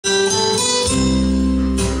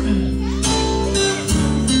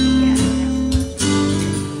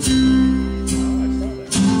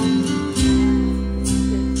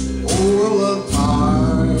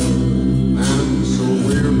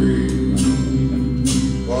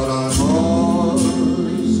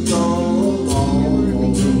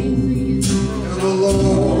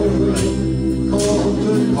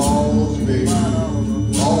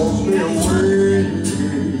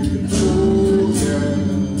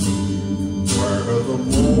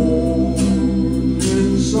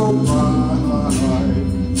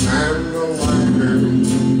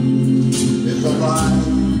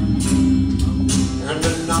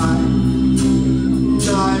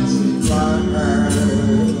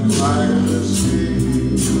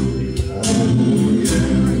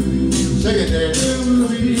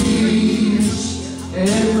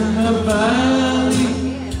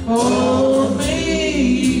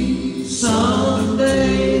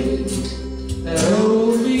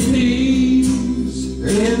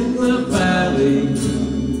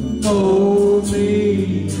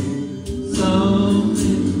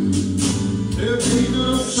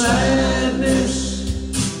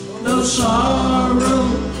no sorrow,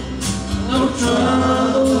 no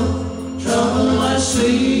trouble I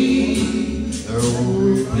see. There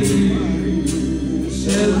will be peace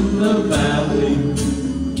in the valley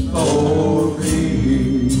for me.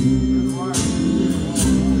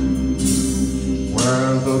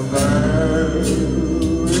 Where the very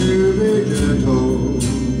gentle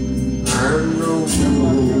and the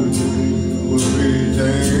wood will be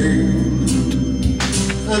tamed,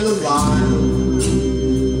 and the lion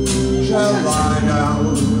shall lie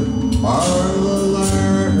down by the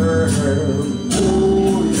lamb.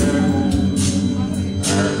 Oh yeah,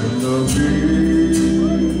 and the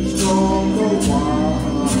beast of the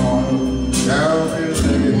wild shall be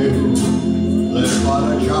led by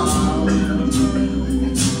the child.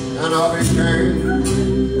 And I'll be king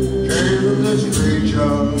of this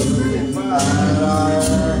creature that I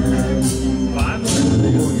am.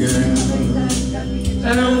 Oh yeah.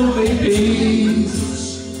 There will be peace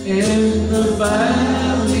in the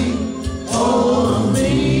valley for me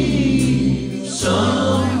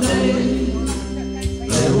someday.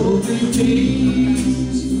 There will be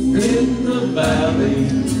peace in the valley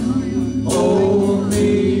for me.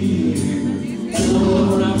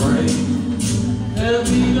 Lord, I pray there'll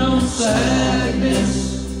be no sadness,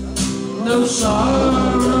 no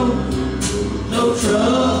sorrow, no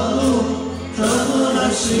trouble I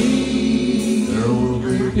see. There will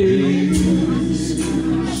be peace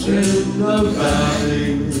in the valley